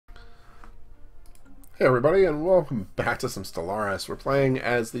Hey everybody, and welcome back to some Stellaris. We're playing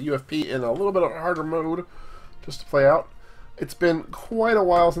as the UFP in a little bit of harder mode, just to play out. It's been quite a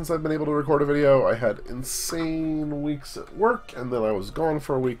while since I've been able to record a video. I had insane weeks at work, and then I was gone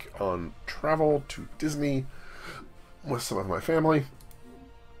for a week on travel to Disney with some of my family.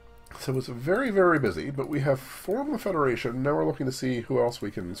 So it was very, very busy, but we have formed the Federation. Now we're looking to see who else we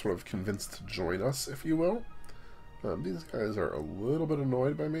can sort of convince to join us, if you will. These guys are a little bit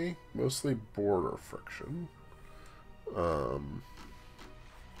annoyed by me. Mostly border friction. We'll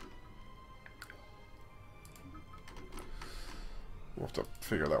have to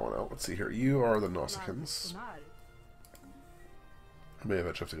figure that one out. Let's see here. You are the Nausicaans. I may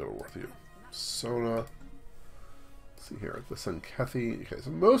eventually have to go to war with you. Sona. Let's see here. The Sunkethi. Okay,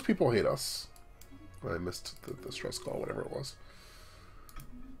 so most people hate us. I missed the stress call, whatever it was.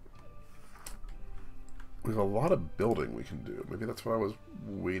 We have a lot of building we can do. Maybe that's what I was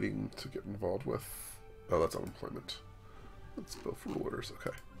waiting to get involved with. Oh, that's unemployment. That's both rulers.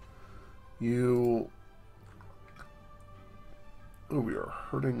 Okay. You... Oh, we are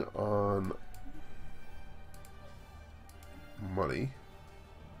hurting on money.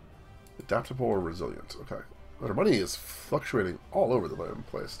 Adaptable or resilient. Okay. Our money is fluctuating all over the damn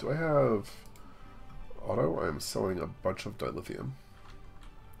place. Do I have auto? I am selling a bunch of dilithium.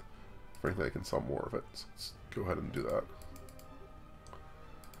 Frankly, I can sell more of it, so let's go ahead and do that.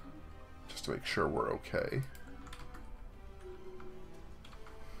 Just to make sure we're okay.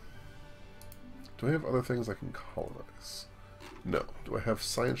 Do I have other things I can colonize? No. Do I have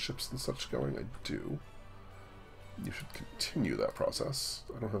science ships and such going? I do. You should continue that process.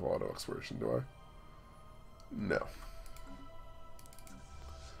 I don't have auto exploration, do I? No.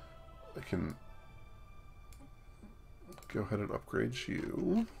 I can go ahead and upgrade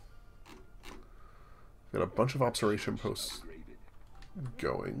you. Got a bunch of observation posts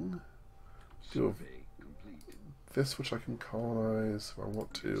going. Do have this, which I can colonize if I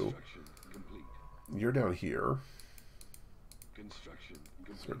want to. You're down here.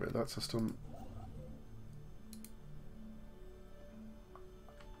 Survey that system.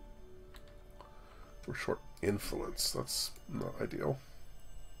 We're short influence. That's not ideal.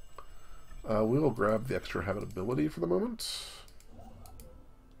 We'll grab the extra habitability for the moment.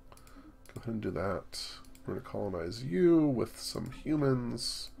 Go ahead and do that. We're going to colonize you with some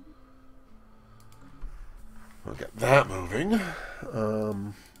humans. I'll get that moving.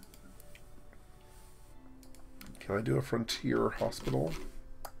 Can I do a frontier hospital?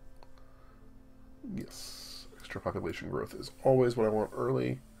 Yes. Extra population growth is always what I want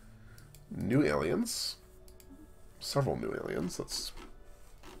early. New aliens. Several new aliens. That's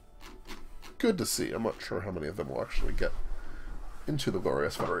good to see. I'm not sure how many of them will actually get into the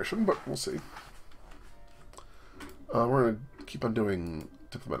glorious Federation, but we'll see. We're going to keep on doing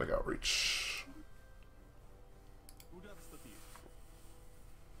diplomatic outreach.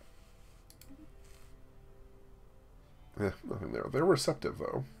 Nothing there. They're receptive,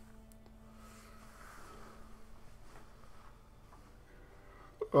 though.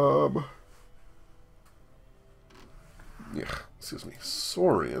 Yeah, excuse me.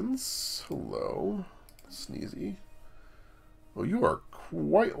 Saurians. Hello. Sneezy. Well, you are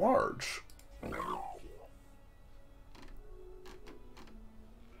quite large. And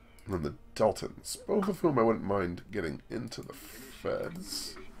then the Deltans, both of whom I wouldn't mind getting into the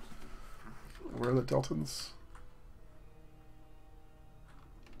feds. Where are the Deltans?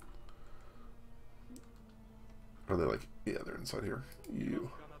 Are they like... Yeah, they're inside here.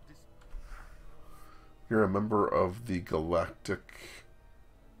 You're a member of the Galactic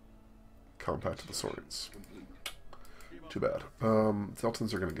Compact of the Saurians. Too bad.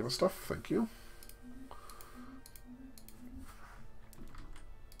 Deltans are going to give us stuff. Thank you.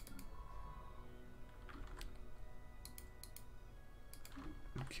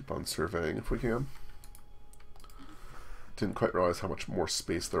 Keep on surveying if we can. Didn't quite realize how much more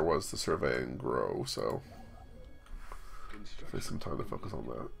space there was to survey and grow, so there's some time to focus on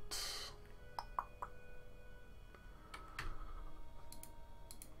that.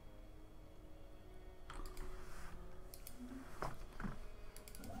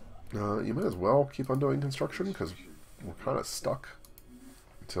 You might as well keep on doing construction, because we're kind of stuck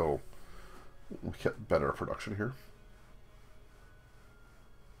until we get better production here.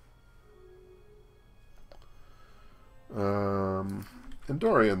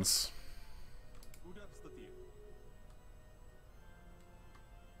 Andorians.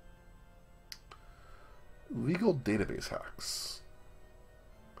 Legal database hacks.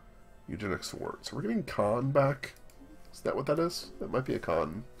 Eugenics award. So we're getting Khan back. Is that what that is? That might be a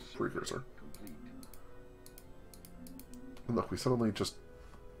Khan precursor. And look, we suddenly just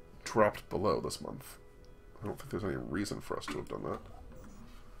dropped below this month. I don't think there's any reason for us to have done that.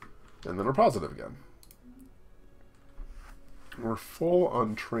 And then we're positive again. We're full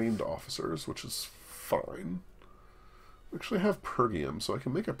on trained officers, which is fine. We actually have Pergium, so I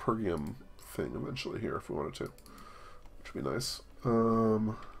can make a Pergium thing eventually here if we wanted to. Which would be nice.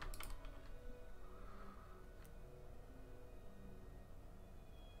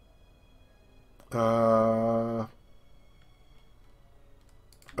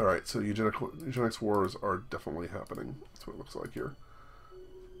 Alright, so eugenics wars are definitely happening. That's what it looks like here.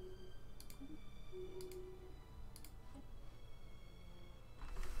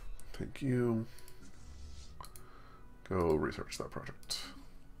 Thank you. Go research that project.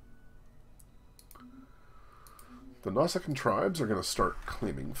 The Nausicaan tribes are going to start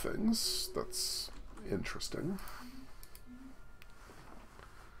claiming things. That's interesting.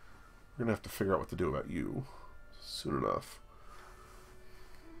 We're going to have to figure out what to do about you soon enough.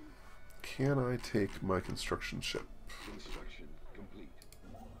 Can I take my construction ship? Construction complete.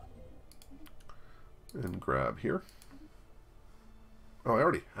 And grab here. Oh, I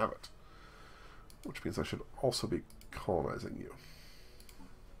already have it. Which means I should also be colonizing you.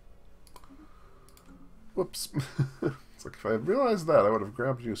 Whoops. It's like if I had realized that, I would have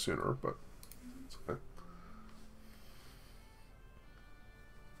grabbed you sooner, but it's okay.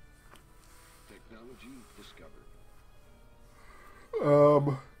 Technology discovered.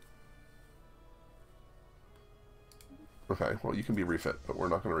 Okay, well, you can be refit, but we're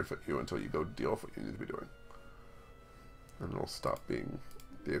not going to refit you until you go deal with what you need to be doing. And it'll stop being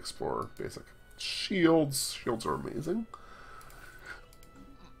the Explorer basic. Shields. Shields are amazing.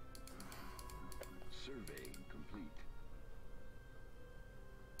 Survey complete.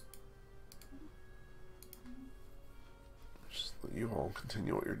 Just let you all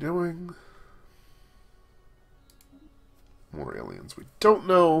continue what you're doing. More aliens we don't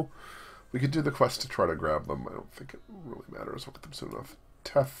know. We could do the quest to try to grab them. I don't think it really matters. We'll get them soon enough.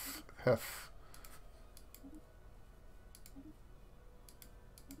 Tef, Hef.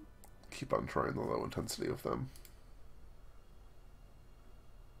 Keep on trying the low intensity of them.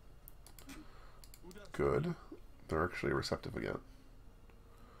 Good. They're actually receptive again.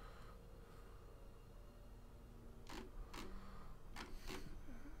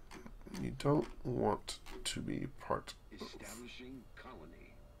 You don't want to be part Establishing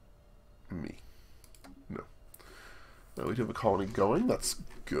colony. of me. No. No, we do have a colony going. That's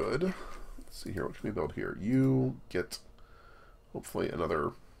good. Let's see here. What can we build here? You get, hopefully,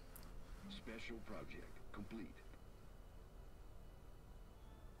 another... Special project complete.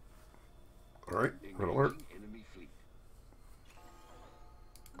 Alright, red alert. Enemy fleet.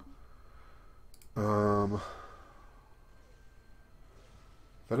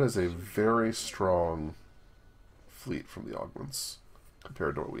 That is a very strong fleet from the augments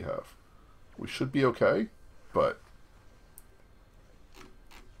compared to what we have. We should be okay, but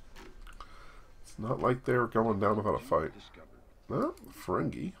it's not like they're going down without a fight. Oh,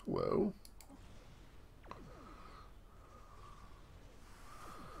 Ferengi, hello.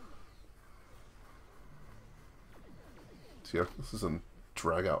 So yeah, this is a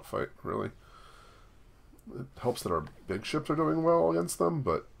drag-out fight, really. It helps that our big ships are doing well against them,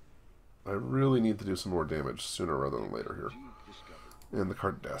 but I really need to do some more damage sooner rather than later here. And the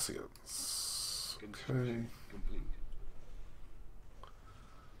Cardassians. Okay. Complete.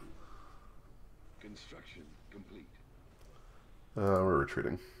 Construction complete. We're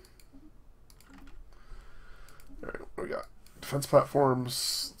retreating. Alright, what do we got? Defense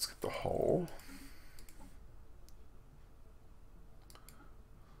platforms. Let's get the hull.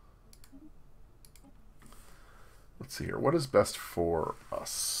 Let's see here. What is best for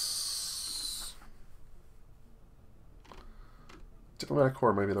us? Diplomatic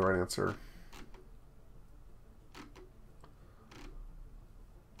Corps may be the right answer.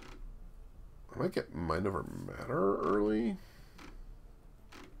 I might get Mind Over Matter early.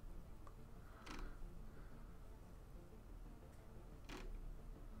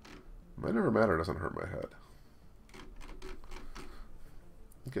 Mind Over Matter doesn't hurt my head.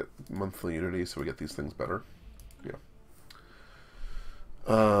 Get monthly unity so we get these things better. Yeah.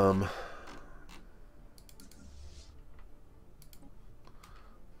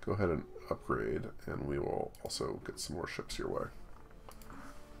 Go ahead and upgrade, and we will also get some more ships your way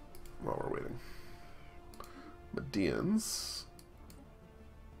while we're waiting. Medians.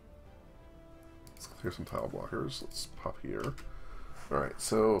 Let's clear some tile blockers. Let's pop here. Alright,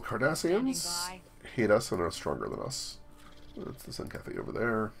 so Cardassians hate us and are stronger than us. That's the Sun Cafe over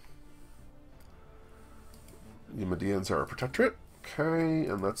there. The Medians are a protectorate. Okay,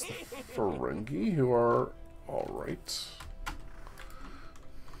 and that's the Ferengi, who are alright.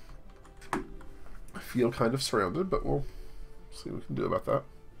 I feel kind of surrounded, but we'll see what we can do about that.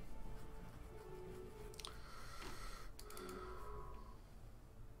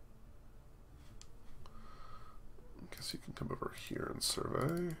 I guess you can come over here and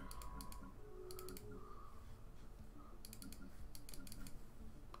survey.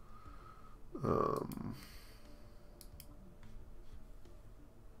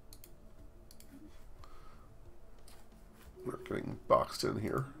 We're getting boxed in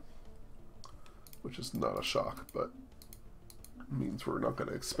here, which is not a shock, but means we're not going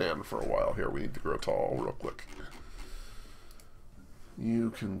to expand for a while here. We need to grow tall real quick. You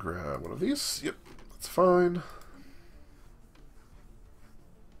can grab one of these. Yep, that's fine.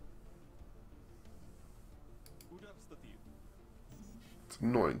 It's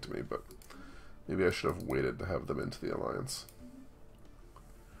annoying to me, but maybe I should have waited to have them into the Alliance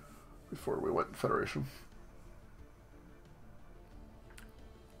before we went Federation.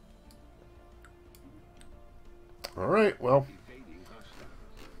 Alright, well,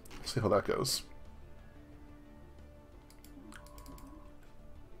 see how that goes.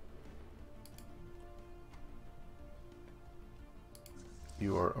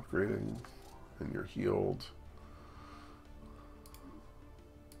 You are upgrading, and you're healed.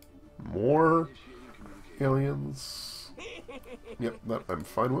 More aliens. Yep, that I'm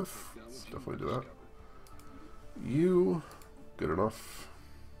fine with. Let's definitely do that. You, good enough.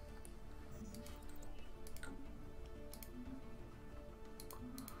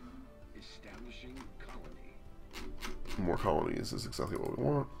 More colonies is exactly what we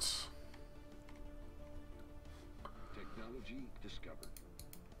want. Technology discovered.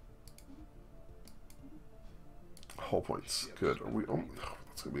 Hull points. Good. Are we? Oh,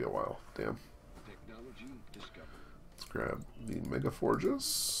 that's gonna be a while. Damn. Technology discovered. Let's grab the Mega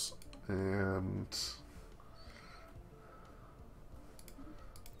Forges and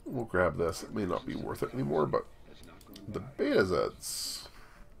we'll grab this. It may not be worth it anymore, but the Beta Zeds.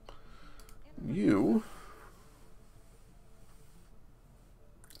 You.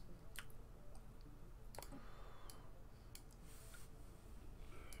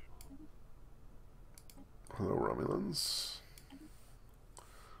 Hello, Romulans.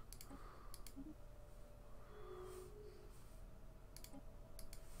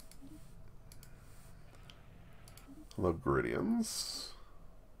 Hello, Gridians.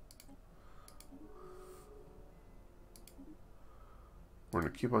 We're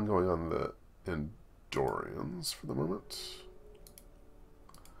going to keep on going on the Andorians for the moment.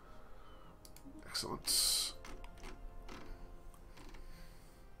 Excellent.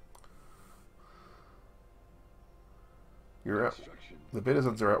 You're at the Beta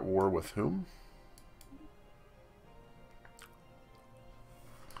Zeds are at war with whom?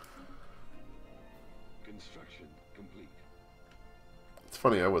 Construction complete. It's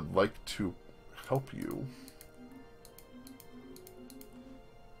funny, I would like to help you.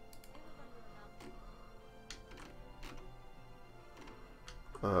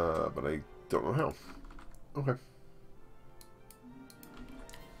 But I don't know how. Okay.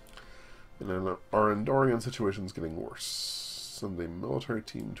 And then our Andorian situation is getting worse. Send a military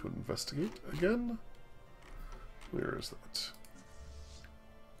team to investigate again. Where is that?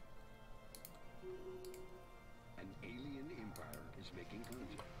 An alien empire is making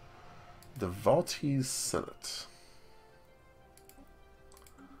contact. The Valtese Senate.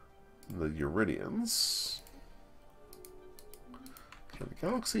 The Uridians. Okay, the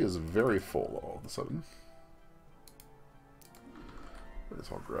galaxy is very full all of a sudden. Might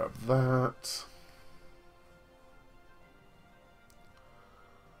as well grab that.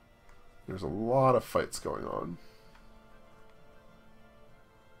 There's a lot of fights going on.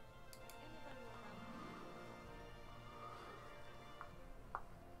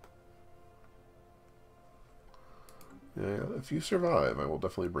 Yeah, if you survive, I will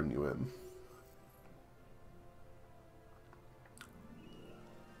definitely bring you in.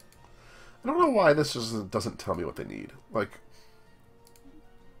 I don't know why this just doesn't tell me what they need. Like,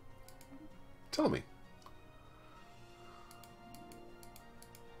 tell me.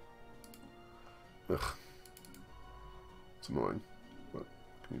 Ugh. It's annoying. What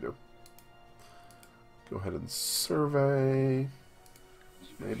can you do? Go ahead and survey.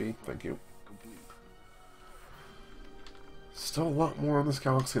 Maybe. Thank you. Still a lot more on this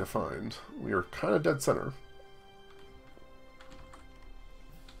galaxy to find. We are kind of dead center.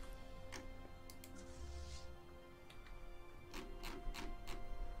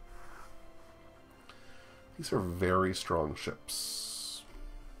 These are very strong ships.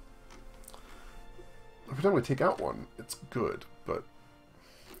 Every time we take out one, it's good, but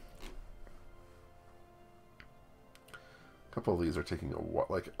couple of these are taking a while.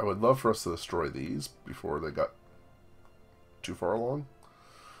 Like, I would love for us to destroy these before they got too far along.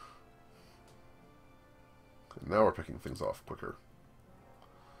 And now we're picking things off quicker.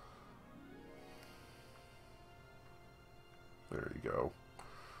 There you go.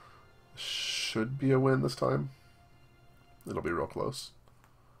 Should be a win this time. It'll be real close.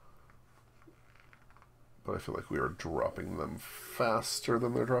 But I feel like we are dropping them faster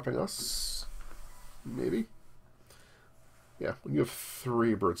than they're dropping us. Maybe. Yeah, when you have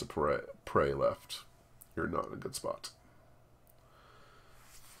 3 birds of prey left, you're not in a good spot.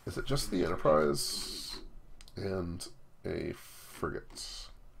 Is it just the Enterprise and a frigate?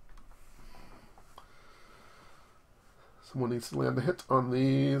 Someone needs to land a hit on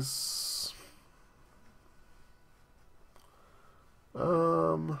these.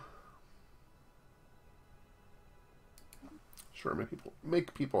 Sure,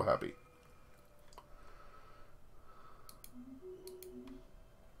 make people happy.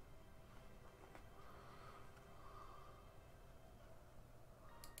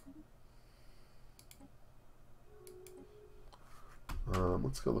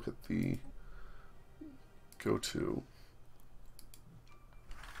 Let's go look at the go-to.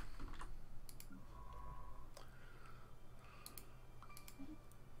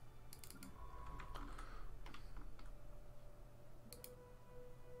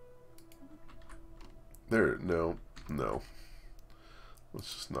 There, no.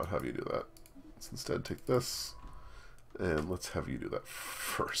 Let's just not have you do that. Let's instead take this, and let's have you do that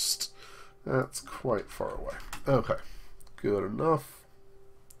first. That's quite far away. Okay, good enough.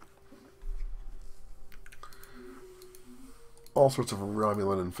 All sorts of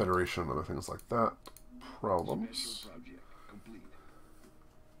Romulan and Federation and other things like that. Problems.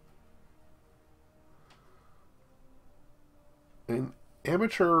 An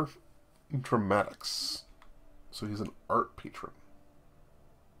amateur dramatics. So he's an art patron.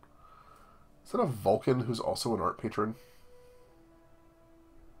 Is that a Vulcan who's also an art patron?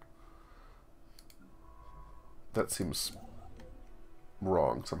 That seems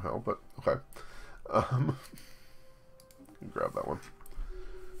wrong somehow, but okay. Grab that one.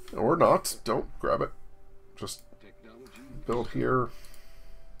 Or not. Don't grab it. Just build here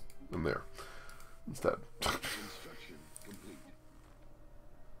and there instead. Construction complete.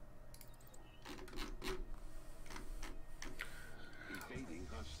 Evading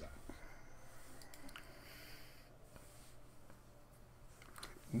hostile.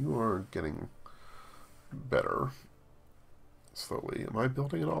 You are getting better slowly. Am I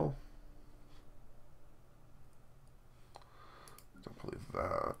building it all? Don't believe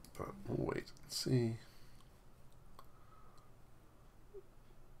that, but we'll wait and see.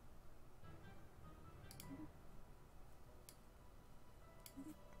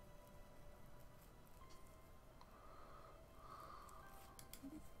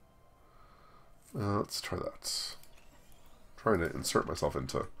 Let's try that. Trying to insert myself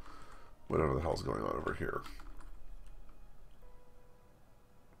into whatever the hell's going on over here.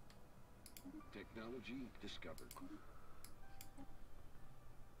 Technology discovered.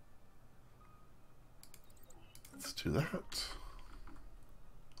 Let's do that.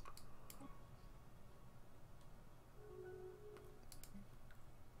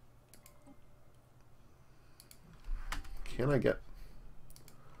 Can I get...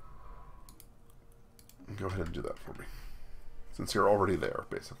 Go ahead and do that for me. Since you're already there,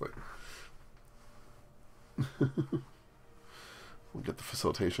 basically. We'll get the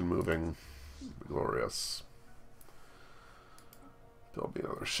facilitation moving. Glorious. There'll be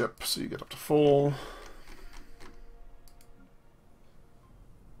another ship, so you get up to full.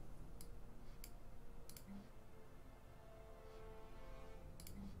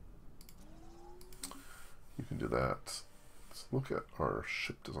 You can do that. Let's look at our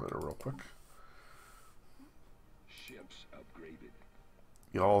ship designer real quick. Ships upgraded.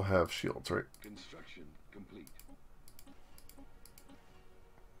 Y'all have shields, right? Construction complete.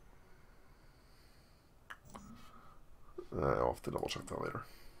 I'll have to double check that later.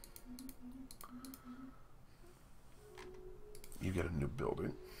 You get a new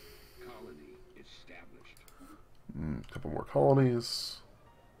building. Colony established. A couple more colonies.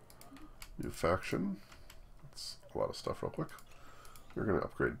 New faction. That's a lot of stuff real quick. We're going to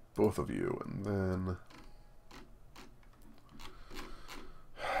upgrade both of you, and then...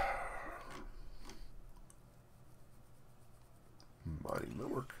 Mining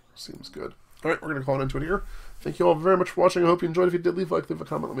network. Seems good. Alright, we're going to call it into it here. Thank you all very much for watching. I hope you enjoyed. If you did, leave a like, leave a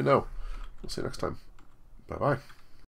comment, let me know. We'll see you next time. Bye-bye.